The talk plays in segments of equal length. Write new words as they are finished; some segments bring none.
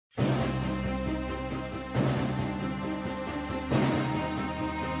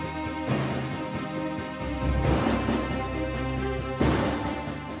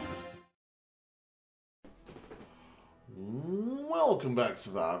Welcome back,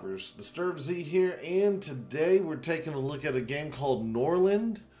 survivors. Disturb Z here, and today we're taking a look at a game called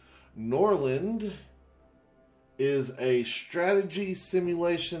Norland. Norland is a strategy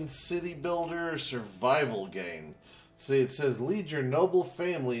simulation city builder survival game. See, it says lead your noble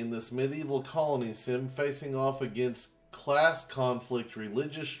family in this medieval colony sim facing off against class conflict,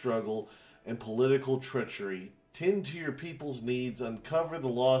 religious struggle, and political treachery. Tend to your people's needs, uncover the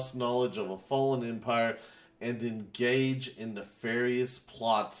lost knowledge of a fallen empire, and engage in nefarious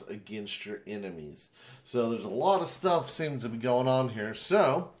plots against your enemies. So there's a lot of stuff seems to be going on here.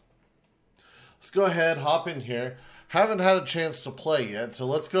 So let's go ahead, hop in here. Haven't had a chance to play yet, so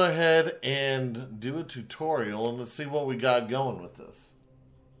let's go ahead and do a tutorial and let's see what we got going with this.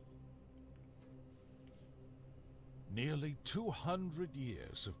 Nearly 200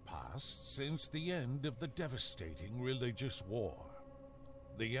 years have passed since the end of the devastating religious war.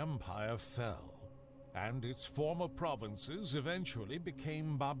 The empire fell, and its former provinces eventually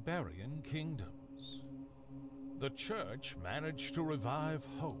became barbarian kingdoms. The church managed to revive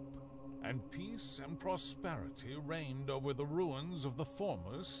hope, and peace and prosperity reigned over the ruins of the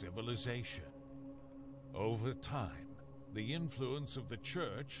former civilization. Over time, the influence of the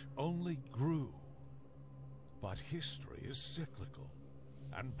church only grew. But history is cyclical,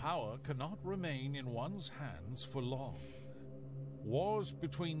 and power cannot remain in one's hands for long. Wars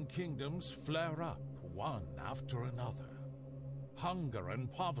between kingdoms flare up, one after another. Hunger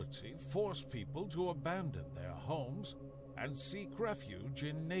and poverty force people to abandon their homes and seek refuge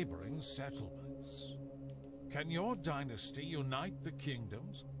in neighboring settlements. Can your dynasty unite the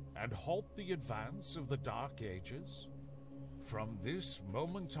kingdoms and halt the advance of the Dark Ages? From this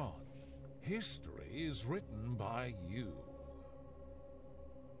moment on, history is written by you.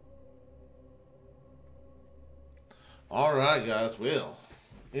 All right, guys. Well,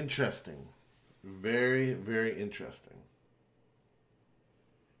 interesting. Very, very interesting.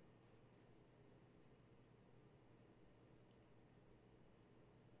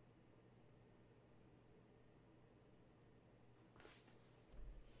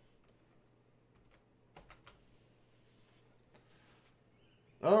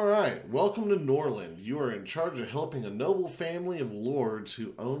 All right, welcome to Norland. You are in charge of helping a noble family of lords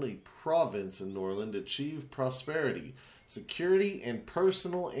who own a province in Norland achieve prosperity, security, and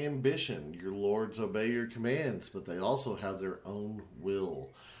personal ambition. Your lords obey your commands, but they also have their own will.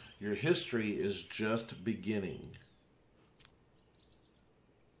 Your history is just beginning.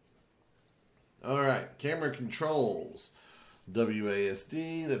 All right, camera controls.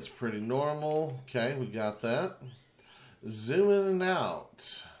 WASD, that's pretty normal. Okay, we got that. Zoom in and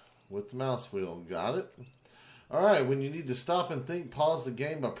out with the mouse wheel. Got it? Alright, when you need to stop and think, pause the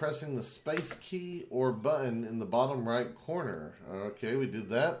game by pressing the space key or button in the bottom right corner. Okay, we did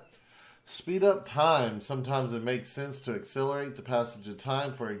that. Speed up time. Sometimes it makes sense to accelerate the passage of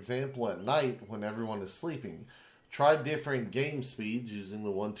time, for example, at night when everyone is sleeping. Try different game speeds using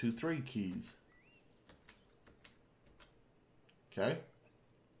the 1, 2, 3 keys. Okay.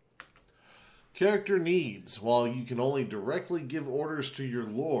 Character needs. While you can only directly give orders to your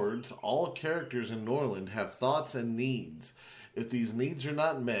lords, all characters in Norland have thoughts and needs. If these needs are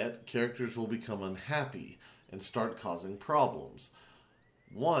not met, characters will become unhappy and start causing problems.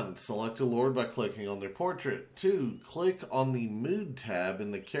 1. Select a lord by clicking on their portrait. 2. Click on the mood tab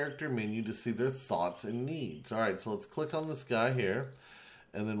in the character menu to see their thoughts and needs. Alright, so let's click on this guy here,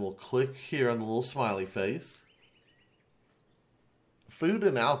 and then we'll click here on the little smiley face. Food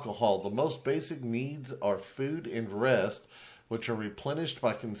and alcohol. The most basic needs are food and rest, which are replenished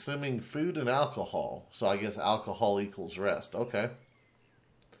by consuming food and alcohol. So I guess alcohol equals rest. Okay.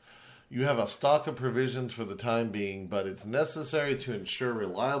 You have a stock of provisions for the time being, but it's necessary to ensure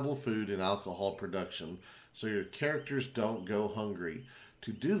reliable food and alcohol production so your characters don't go hungry.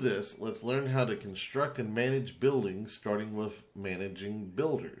 To do this, let's learn how to construct and manage buildings, starting with managing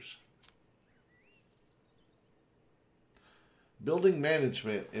builders. Building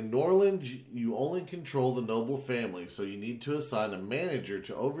management. In Norland, you only control the noble family, so you need to assign a manager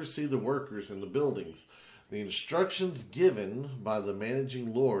to oversee the workers in the buildings. The instructions given by the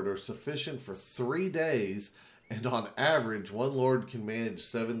managing lord are sufficient for 3 days, and on average, one lord can manage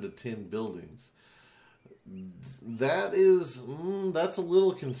 7 to 10 buildings. That's a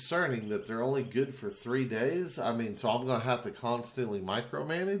little concerning that they're only good for 3 days. I mean, so I'm going to have to constantly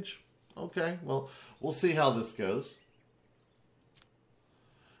micromanage? Okay, well, we'll see how this goes.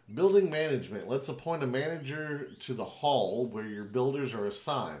 Building management. Let's appoint a manager to the hall where your builders are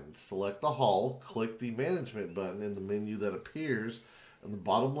assigned. Select the hall, click the management button in the menu that appears in the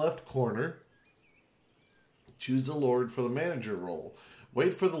bottom left corner. Choose a lord for the manager role.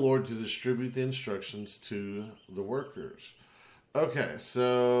 Wait for the lord to distribute the instructions to the workers. Okay,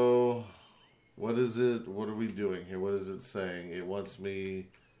 so what is it? What are we doing here? What is it saying? It wants me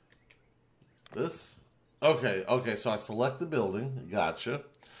this? Okay, so I select the building. Gotcha.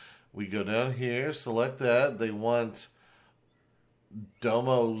 We go down here, select that. They want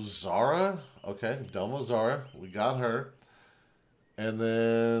Domo Zara. Okay, Domo Zara. We got her. And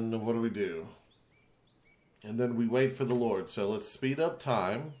then what do we do? And then we wait for the Lord. So let's speed up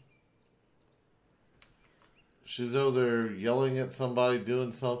time. She's over there yelling at somebody,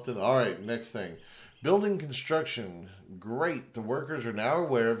 doing something. All right, next thing. Building construction. Great. The workers are now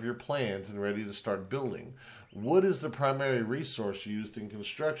aware of your plans and ready to start building. Wood is the primary resource used in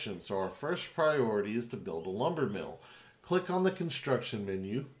construction, so our first priority is to build a lumber mill. Click on the construction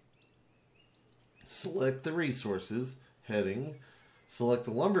menu. Select the resources heading. Select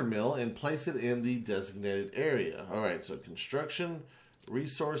the lumber mill and place it in the designated area. All right, so construction,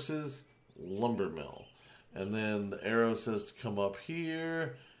 resources, lumber mill. And then the arrow says to come up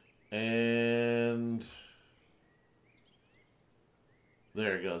here, and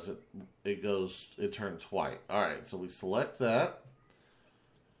there it goes. It turns white. All right, so we select that.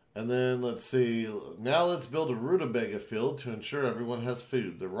 And then let's see, now let's build a rutabaga field to ensure everyone has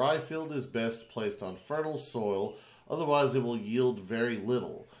food. The rye field is best placed on fertile soil, otherwise it will yield very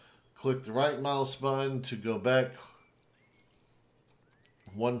little. Click the right mouse button to go back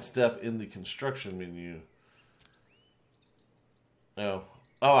one step in the construction menu. Oh,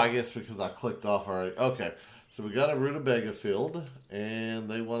 I guess because I clicked off already. Okay, so we got a rutabaga field, and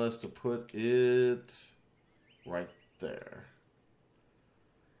they want us to put it right there.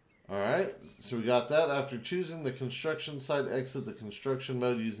 All right, so we got that. After choosing the construction site, exit the construction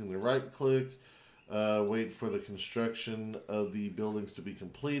mode using the right click. Wait for the construction of the buildings to be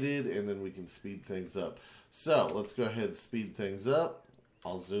completed, and then we can speed things up. So let's go ahead and speed things up.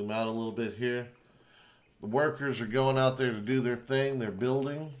 I'll zoom out a little bit here. The workers are going out there to do their thing. They're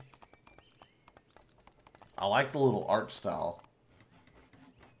building. I like the little art style.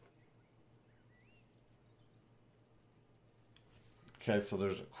 Okay, so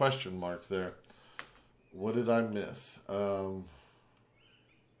there's a question marks there. What did I miss? Do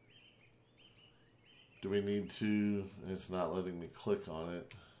we need to... It's not letting me click on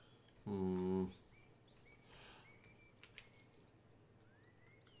it.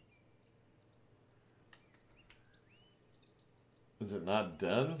 Is it not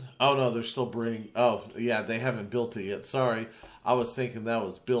done? Oh, no, they're still bringing... Oh, yeah, they haven't built it yet. Sorry. I was thinking that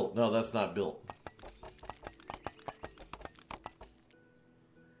was built. No, that's not built.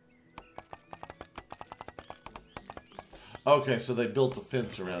 Okay, so they built a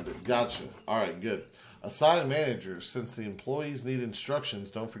fence around it. Gotcha. All right, good. Assign managers. Since the employees need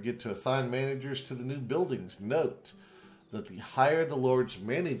instructions, don't forget to assign managers to the new buildings. Note that the higher the Lord's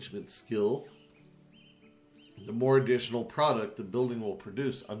management skill, the more additional product the building will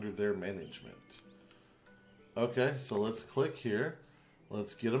produce under their management. Okay, so let's click here.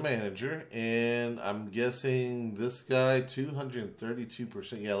 Let's get a manager. And I'm guessing this guy,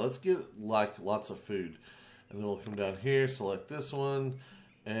 232%. Yeah, let's get like lots of food. And then we'll come down here, select this one.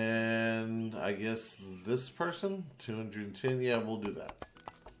 And I guess this person, 210. Yeah, we'll do that.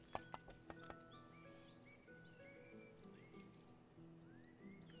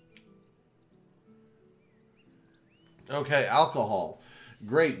 Okay, alcohol.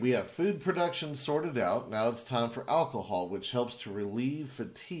 Great, we have food production sorted out. Now it's time for alcohol, which helps to relieve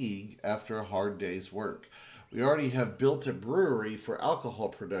fatigue after a hard day's work. We already have built a brewery for alcohol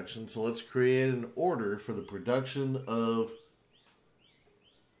production, so let's create an order for the production of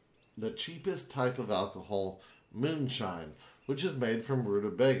the cheapest type of alcohol, moonshine, which is made from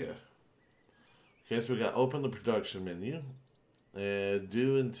rutabaga. Okay, so we got open the production menu. And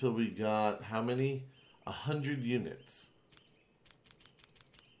do until we got how many? 100 units.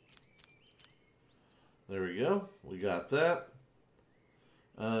 There we go. We got that.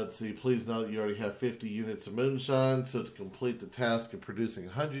 Let's see. Please note you already have 50 units of moonshine. So to complete the task of producing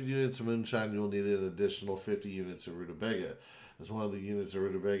 100 units of moonshine, you'll need an additional 50 units of rutabaga. As one of the units of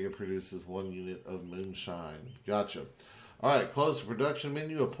rutabaga produces 1 unit of moonshine. Gotcha. All right. Close the production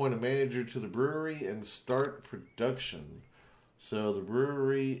menu. Appoint a manager to the brewery and start production. So the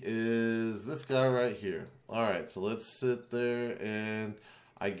brewery is this guy right here. All right, so let's sit there and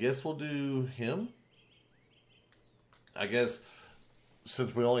I guess we'll do him. I guess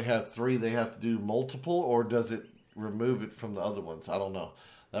since we only have 3, they have to do multiple, or does it remove it from the other ones? I don't know.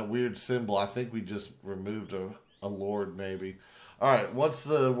 That weird symbol, I think we just removed a lord maybe. All right, once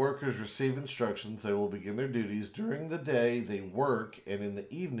the workers receive instructions, they will begin their duties. During the day, they work, and in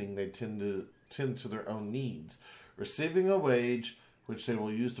the evening, they tend to their own needs, receiving a wage which they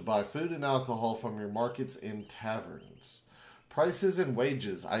will use to buy food and alcohol from your markets and taverns. Prices and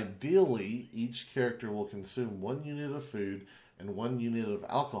wages. Ideally, each character will consume 1 unit of food and 1 unit of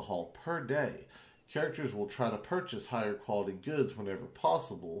alcohol per day. Characters will try to purchase higher quality goods whenever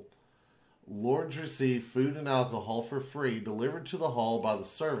possible. Lords receive food and alcohol for free delivered to the hall by the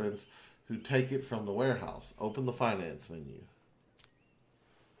servants who take it from the warehouse. Open the finance menu.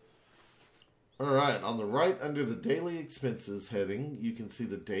 Alright, on the right under the daily expenses heading, you can see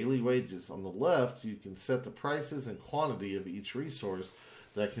the daily wages. On the left, you can set the prices and quantity of each resource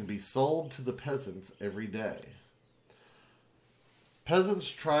that can be sold to the peasants every day.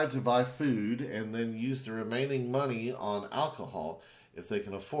 Peasants try to buy food and then use the remaining money on alcohol if they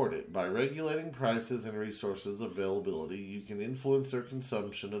can afford it. By regulating prices and resources availability, you can influence their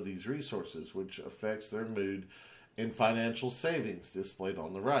consumption of these resources, which affects their mood and financial savings displayed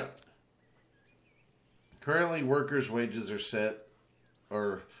on the right. Currently, workers' wages are set,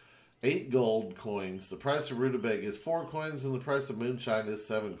 8 gold coins. The price of rutabaga is 4 coins, and the price of moonshine is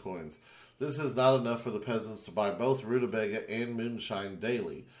 7 coins. This is not enough for the peasants to buy both rutabaga and moonshine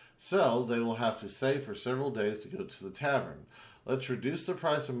daily, so they will have to save for several days to go to the tavern. Let's reduce the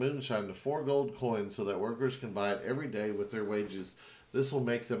price of moonshine to 4 gold coins so that workers can buy it every day with their wages. This will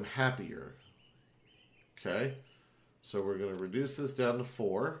make them happier. Okay, so we're going to reduce this down to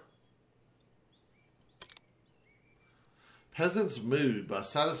 4. Peasants' mood. By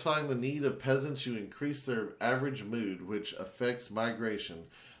satisfying the need of peasants, you increase their average mood, which affects migration.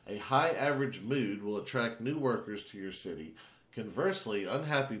 A high average mood will attract new workers to your city. Conversely,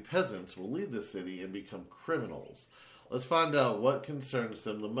 unhappy peasants will leave the city and become criminals. Let's find out what concerns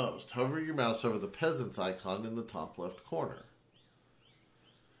them the most. Hover your mouse over the peasants icon in the top left corner.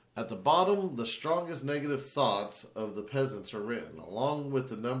 At the bottom, the strongest negative thoughts of the peasants are written, along with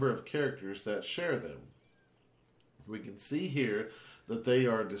the number of characters that share them. We can see here that they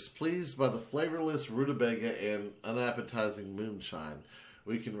are displeased by the flavorless rutabaga and unappetizing moonshine.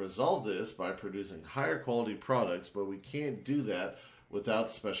 We can resolve this by producing higher quality products, but we can't do that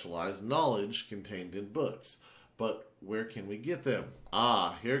without specialized knowledge contained in books. But where can we get them?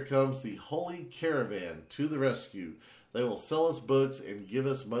 Here comes the Holy Caravan to the rescue. They will sell us books and give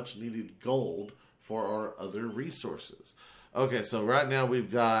us much needed gold for our other resources. Okay, so right now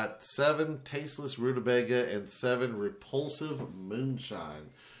we've got 7 tasteless rutabaga and 7 repulsive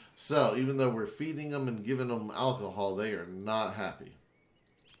moonshine. So even though we're feeding them and giving them alcohol, they are not happy.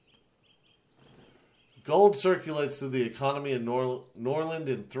 Gold circulates through the economy in Norland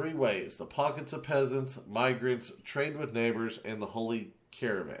in 3 ways: the pockets of peasants, migrants, trade with neighbors, and the Holy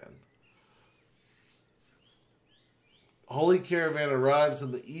Caravan. Holy Caravan arrives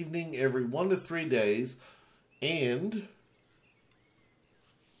in the evening every 1 to 3 days and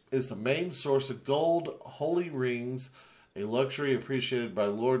is the main source of gold, holy rings, a luxury appreciated by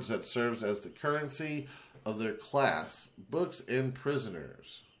lords that serves as the currency of their class, books, and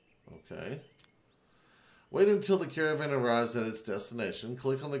prisoners. Okay. Wait until the caravan arrives at its destination.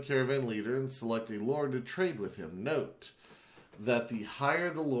 Click on the caravan leader and select a lord to trade with him. Note that the higher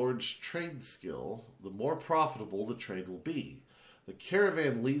the lord's trade skill, the more profitable the trade will be. The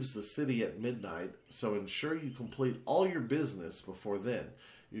caravan leaves the city at midnight, so ensure you complete all your business before then.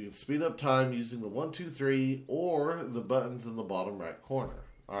 You can speed up time using the 1, 2, 3 or the buttons in the bottom right corner.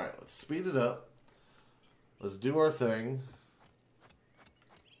 Alright, let's speed it up. Let's do our thing.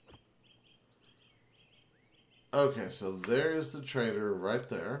 Okay, so there is the trader right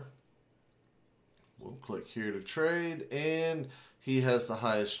there. We'll click here to trade, and he has the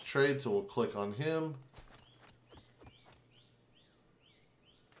highest trade, so we'll click on him.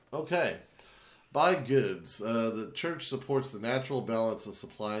 Okay. Buy goods. The church supports the natural balance of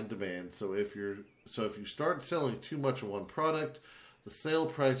supply and demand. So if you start selling too much of one product, the sale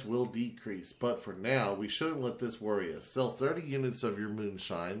price will decrease. But for now, we shouldn't let this worry us. Sell 30 units of your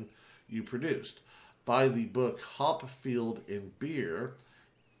moonshine you produced. Buy the book Hop, Field, and Beer.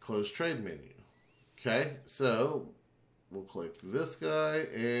 Close trade menu. Okay, so we'll click this guy,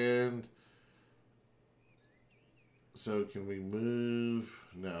 and so can we move?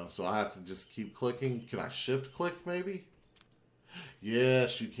 No, so I have to just keep clicking. Can I shift click maybe?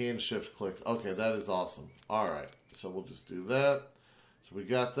 Yes, you can shift click. Okay, that is awesome. Alright, so we'll just do that. So we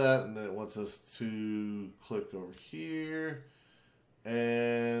got that, and then it wants us to click over here.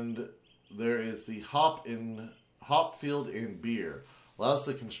 And there is the hop, field, and beer. Allows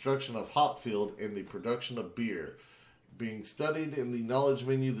the construction of hop field and the production of beer. Being studied in the knowledge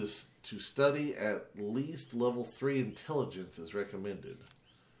menu, to study at least level 3 intelligence is recommended.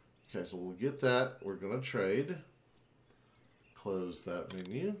 Okay, so we'll get that. We're going to trade. Close that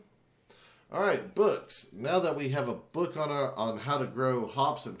menu. All right, books. Now that we have a book on how to grow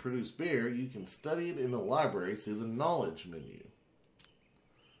hops and produce beer, you can study it in the library through the knowledge menu.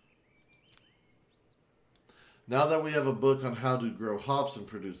 Now that we have a book on how to grow hops and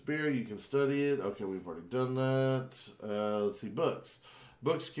produce beer, you can study it. Okay, we've already done that. Let's see, books.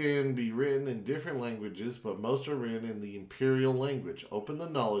 Books can be written in different languages, but most are written in the imperial language. Open the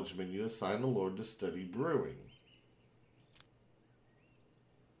knowledge menu, assign the Lord to study brewing.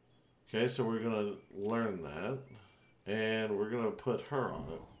 Okay, so we're going to learn that, and we're going to put her on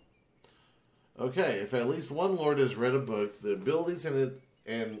it. Okay, if at least one Lord has read a book, the abilities in it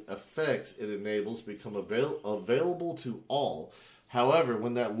and effects it enables become available to all. However,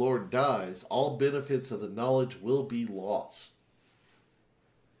 when that Lord dies, all benefits of the knowledge will be lost.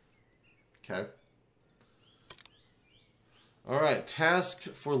 Okay. Alright, task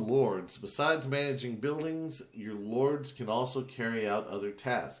for lords. Besides managing buildings, your lords can also carry out other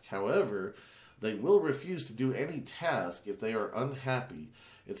tasks. However, they will refuse to do any task if they are unhappy.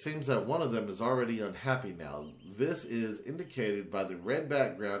 It seems that one of them is already unhappy now. This is indicated by the red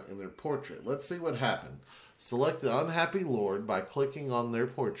background in their portrait. Let's see what happened. Select the unhappy lord by clicking on their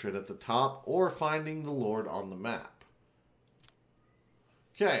portrait at the top or finding the lord on the map.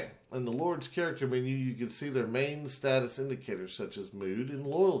 Okay, in the Lord's character menu, you can see their main status indicators such as mood and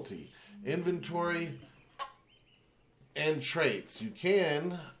loyalty, inventory, and traits. You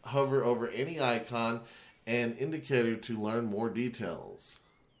can hover over any icon and indicator to learn more details.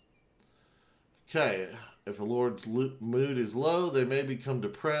 Okay, if a Lord's mood is low, they may become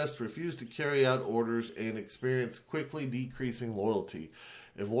depressed, refuse to carry out orders, and experience quickly decreasing loyalty.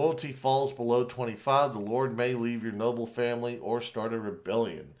 If loyalty falls below 25, the Lord may leave your noble family or start a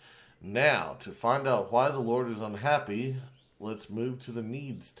rebellion. Now, to find out why the Lord is unhappy, let's move to the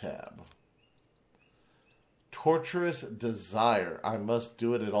Needs tab. Torturous desire. I must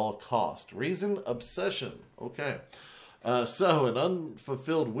do it at all cost. Reason, obsession. Okay. So, an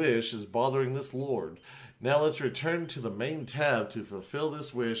unfulfilled wish is bothering this Lord. Now let's return to the main tab to fulfill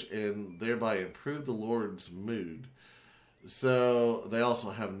this wish and thereby improve the Lord's mood. So, they also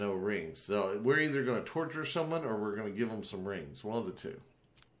have no rings. So, we're either going to torture someone or we're going to give them some rings. One of the two.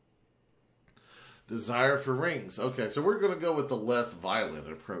 Desire for rings. Okay, so we're going to go with the less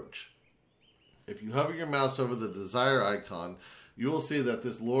violent approach. If you hover your mouse over the desire icon, you will see that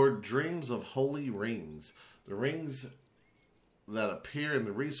this Lord dreams of holy rings. The rings that appear in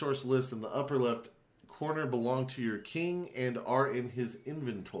the resource list in the upper left corner belong to your king and are in his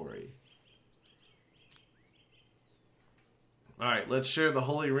inventory. Alright, let's share the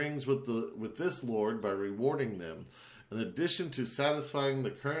holy rings with this Lord by rewarding them. In addition to satisfying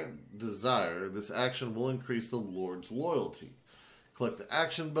the current desire, this action will increase the Lord's loyalty. Click the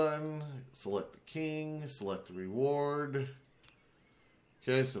action button, select the king, select the reward.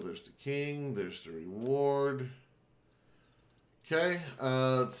 Okay, so there's the king, there's the reward. Okay,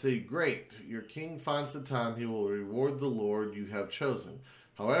 let's see, great. Your king finds the time, he will reward the Lord you have chosen.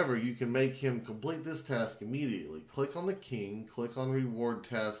 However, you can make him complete this task immediately. Click on the king, click on reward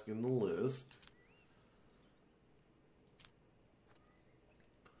task in the list.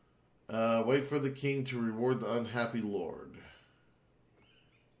 Wait for the king to reward the unhappy lord.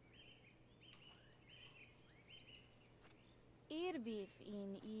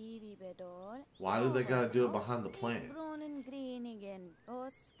 Why do they gotta do it behind the plant?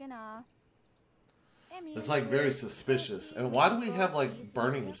 It's like very suspicious. And why do we have like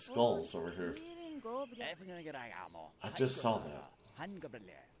burning skulls over here? I just saw that.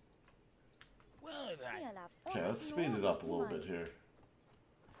 Okay, let's speed it up a little bit here.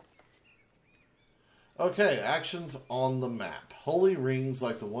 Okay, actions on the map. Holy rings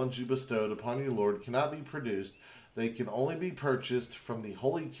like the ones you bestowed upon your Lord cannot be produced. They can only be purchased from the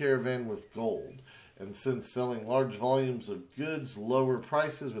Holy Caravan with gold. And since selling large volumes of goods lower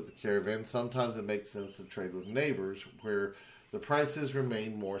prices with the caravan, sometimes it makes sense to trade with neighbors where the prices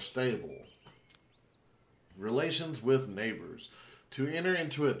remain more stable. Relations with neighbors. To enter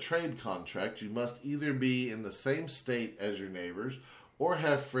into a trade contract, you must either be in the same state as your neighbors or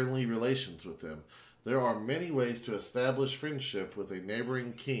have friendly relations with them. There are many ways to establish friendship with a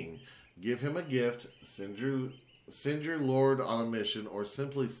neighboring king. Give him a gift, send your lord on a mission, or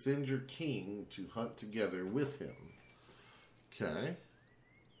simply send your king to hunt together with him. Okay.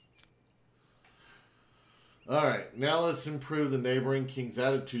 Alright, now let's improve the neighboring king's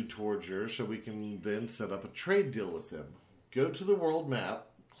attitude towards yours so we can then set up a trade deal with him. Go to the world map,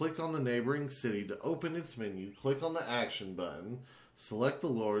 click on the neighboring city to open its menu, click on the action button, select the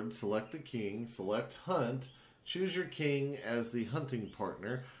lord, select the king, select hunt, choose your king as the hunting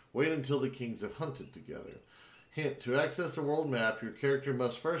partner, wait until the kings have hunted together. Hint, to access the world map, your character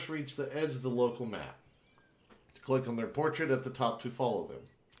must first reach the edge of the local map. Click on their portrait at the top to follow them.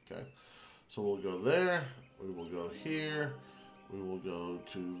 Okay, so we'll go there. We will go here. We will go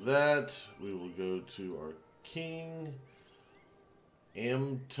to that. We will go to our king.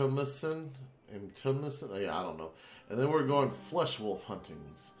 Amtumison. Oh, yeah, I don't know. And then we're going flesh wolf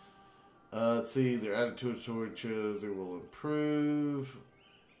huntings. Let's see, their attitude towards each other will improve.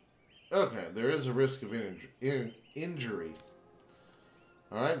 Okay, there is a risk of injury.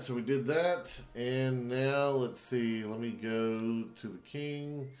 Alright, so we did that. And now, let's see, let me go to the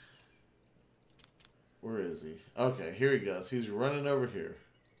king. Where is he? Okay, here he goes. He's running over here.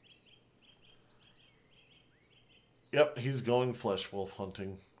 Yep, he's going flesh wolf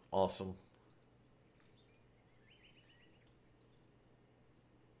hunting. Awesome.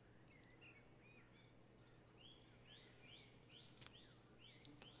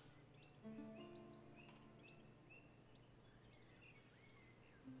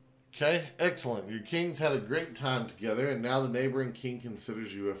 Okay, excellent. Your kings had a great time together, and now the neighboring king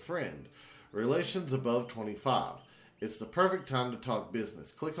considers you a friend. Relations above 25. It's the perfect time to talk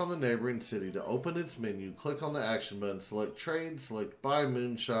business. Click on the neighboring city to open its menu. Click on the action button. Select trade. Select buy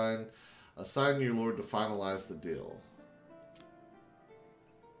moonshine. Assign your lord to finalize the deal.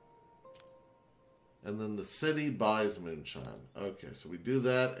 And then the city buys moonshine. Okay, so we do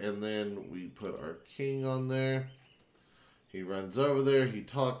that, and then we put our king on there. He runs over there. He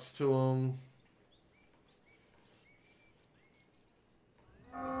talks to him.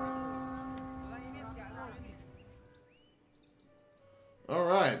 All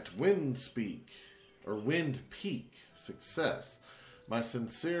right, Wind Peak, success. My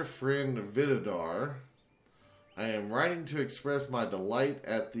sincere friend Vidadar, I am writing to express my delight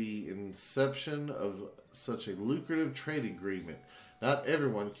at the inception of such a lucrative trade agreement. Not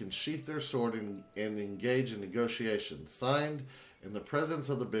everyone can sheath their sword and engage in negotiations. Signed in the presence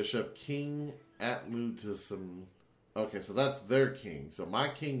of the bishop, King Atmutism. Okay, so that's their king. So my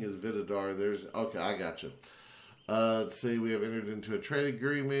king is Vidadar. Okay, I got you. Let's see, we have entered into a trade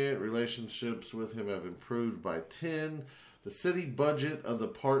agreement. Relationships with him have improved by 10. The city budget of the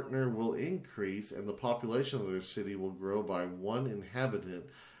partner will increase, and the population of their city will grow by 1 inhabitant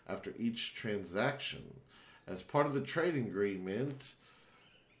after each transaction. As part of the trade agreement,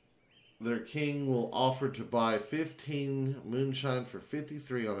 their king will offer to buy 15 moonshine for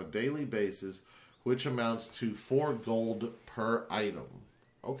 53 on a daily basis, which amounts to 4 gold per item.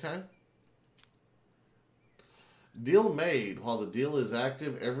 Okay. Deal made. While the deal is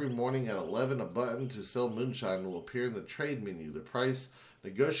active, every morning at 11, a button to sell moonshine will appear in the trade menu. The price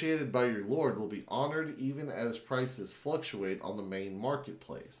negotiated by your lord will be honored even as prices fluctuate on the main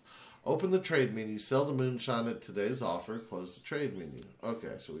marketplace. Open the trade menu, sell the moonshine at today's offer, close the trade menu.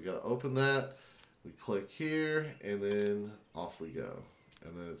 Okay, so we got to open that. We click here, and then off we go.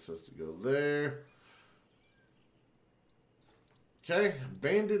 And then it says to go there. Okay,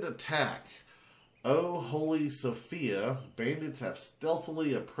 bandit attack. Oh, Holy Sophia, bandits have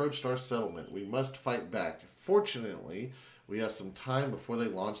stealthily approached our settlement. We must fight back. Fortunately, we have some time before they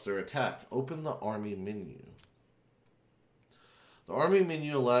launch their attack. Open the army menu. The army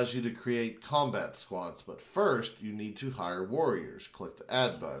menu allows you to create combat squads, but first you need to hire warriors. Click the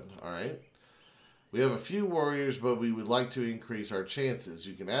add button, alright? We have a few warriors, but we would like to increase our chances.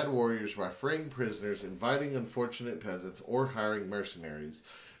 You can add warriors by freeing prisoners, inviting unfortunate peasants, or hiring mercenaries.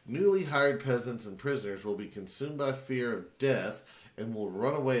 Newly hired peasants and prisoners will be consumed by fear of death and will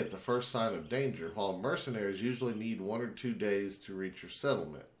run away at the first sign of danger, while mercenaries usually need 1 or 2 days to reach your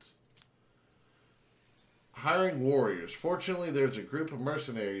settlement. Hiring warriors. Fortunately, there's a group of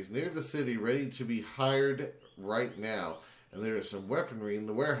mercenaries near the city ready to be hired right now, and there is some weaponry in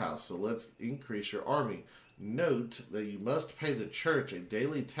the warehouse, so let's increase your army. Note that you must pay the church a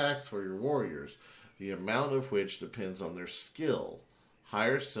daily tax for your warriors, the amount of which depends on their skill.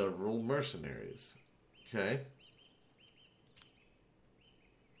 Hire several mercenaries. Okay.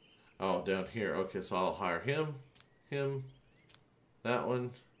 Oh, down here. Okay, so I'll hire him, that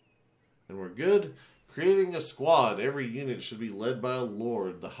one, and we're good. Creating a squad. Every unit should be led by a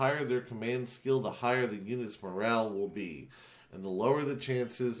lord. The higher their command skill, the higher the unit's morale will be, and the lower the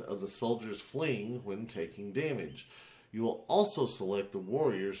chances of the soldiers fleeing when taking damage. You will also select the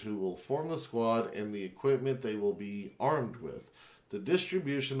warriors who will form the squad and the equipment they will be armed with. The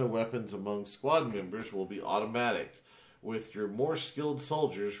distribution of weapons among squad members will be automatic, with your more skilled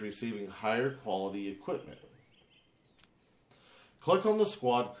soldiers receiving higher quality equipment. Click on the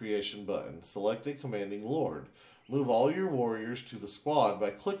squad creation button. Select a commanding lord. Move all your warriors to the squad by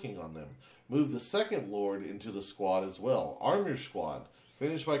clicking on them. Move the second lord into the squad as well. Arm your squad.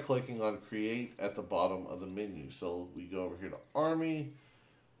 Finish by clicking on Create at the bottom of the menu. So we go over here to Army.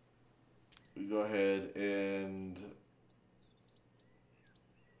 We go ahead and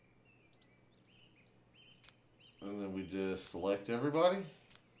then we just select everybody.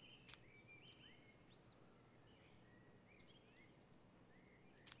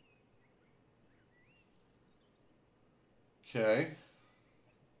 Okay.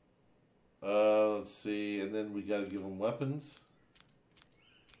 Let's see, and then we got to give them weapons.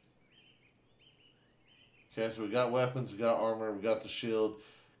 Okay, so we got weapons, we got armor, we got the shield.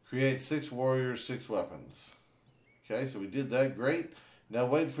 Create 6 warriors, 6 weapons. Okay, so we did that. Great. Now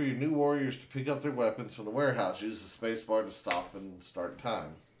wait for your new warriors to pick up their weapons from the warehouse. Use the space bar to stop and start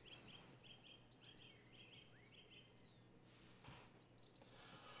time.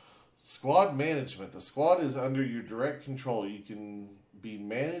 Squad management. The squad is under your direct control. You can be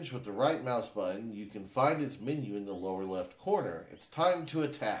managed with the right mouse button. You can find its menu in the lower left corner. It's time to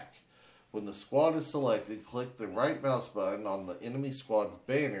attack. When the squad is selected, click the right mouse button on the enemy squad's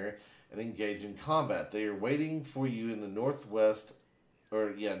banner and engage in combat. They are waiting for you in the northwest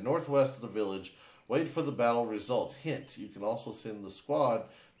of the village. Wait for the battle results. Hint, you can also send the squad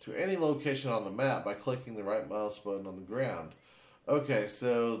to any location on the map by clicking the right mouse button on the ground. Okay,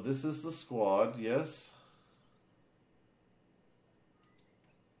 so this is the squad, yes.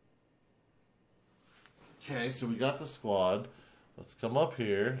 Okay, so we got the squad. Let's come up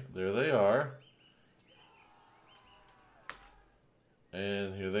here. There they are.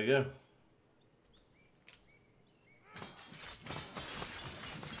 And here they go.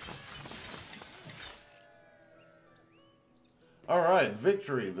 Alright,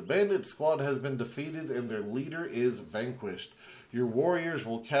 victory. The bandit squad has been defeated and their leader is vanquished. Your warriors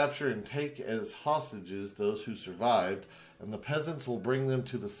will capture and take as hostages those who survived, and the peasants will bring them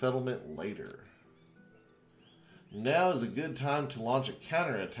to the settlement later. Now is a good time to launch a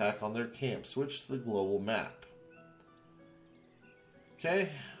counterattack on their camp. Switch to the global map. Okay,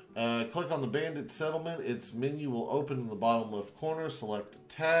 click on the bandit settlement. Its menu will open in the bottom left corner. Select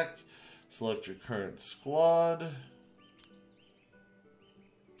attack. Select your current squad.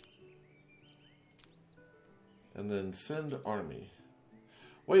 And then send army.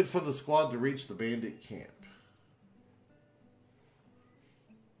 Wait for the squad to reach the bandit camp.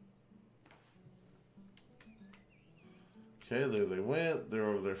 Okay, there they went. They're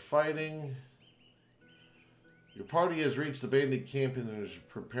over there fighting. Your party has reached the bandit camp and is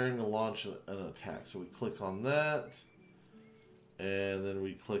preparing to launch an attack. So we click on that. And then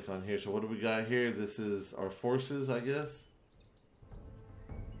we click on here. So what do we got here? This is our forces, I guess.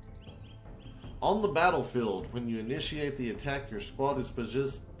 On the battlefield, when you initiate the attack, your squad is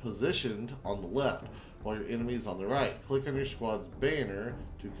positioned on the left, while your enemy is on the right. Click on your squad's banner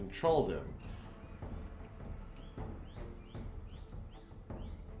to control them.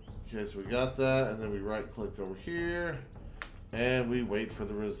 Okay, so we got that, and then we right-click over here, and we wait for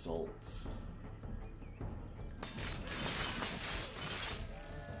the results.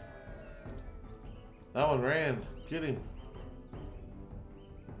 That one ran. Get him.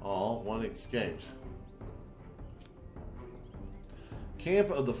 Oh, one escaped. Camp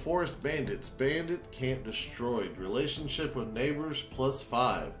of the Forest Bandits. Bandit camp destroyed. Relationship with neighbors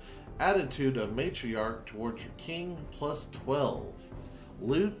 +5. Attitude of matriarch towards your king +12.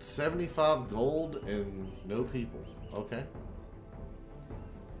 Loot 75 gold and no people. Okay.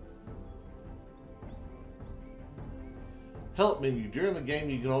 Help menu. During the game,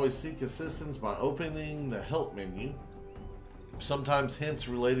 you can always seek assistance by opening the help menu. Sometimes hints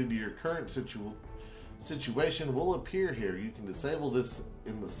related to your current situation will appear here. You can disable this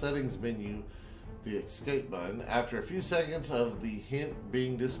in the settings menu, the escape button. After a few seconds of the hint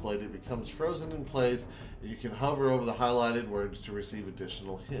being displayed, it becomes frozen in place, and you can hover over the highlighted words to receive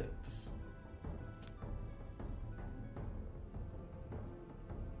additional hints.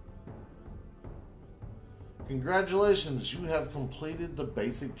 Congratulations, you have completed the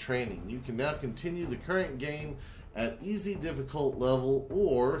basic training. You can now continue the current game at easy difficult level,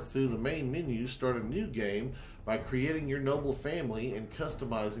 or through the main menu start a new game by creating your noble family and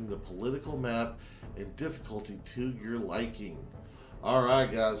customizing the political map and difficulty to your liking.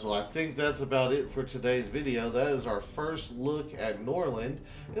 Alright guys, well I think that's about it for today's video. That is our first look at Norland.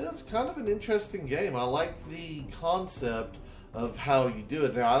 It's kind of an interesting game. I like the concept of how you do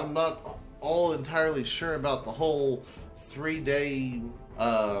it. Now I'm not all entirely sure about the whole 3-day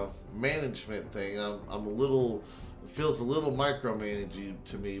management thing. I'm a little, feels a little micromanaging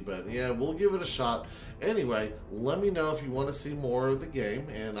to me, but yeah, we'll give it a shot. Anyway, let me know if you want to see more of the game,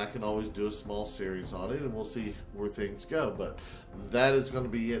 and I can always do a small series on it, and we'll see where things go. But that is going to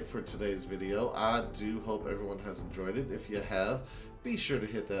be it for today's video. I do hope everyone has enjoyed it. If you have, be sure to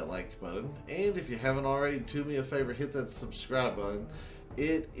hit that like button. And if you haven't already, do me a favor, hit that subscribe button.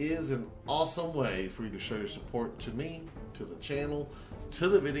 It is an awesome way for you to show your support to me, to the channel, to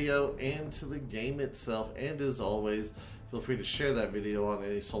the video, and to the game itself. And as always, feel free to share that video on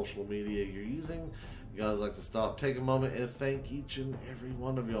any social media you're using. You guys like to stop, take a moment, and thank each and every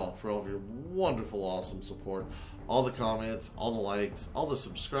one of y'all for all of your wonderful, awesome support. All the comments, all the likes, all the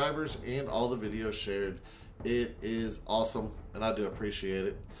subscribers, and all the videos shared. It is awesome, and I do appreciate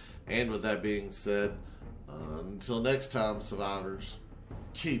it. And with that being said, until next time, survivors,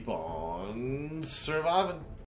 keep on surviving.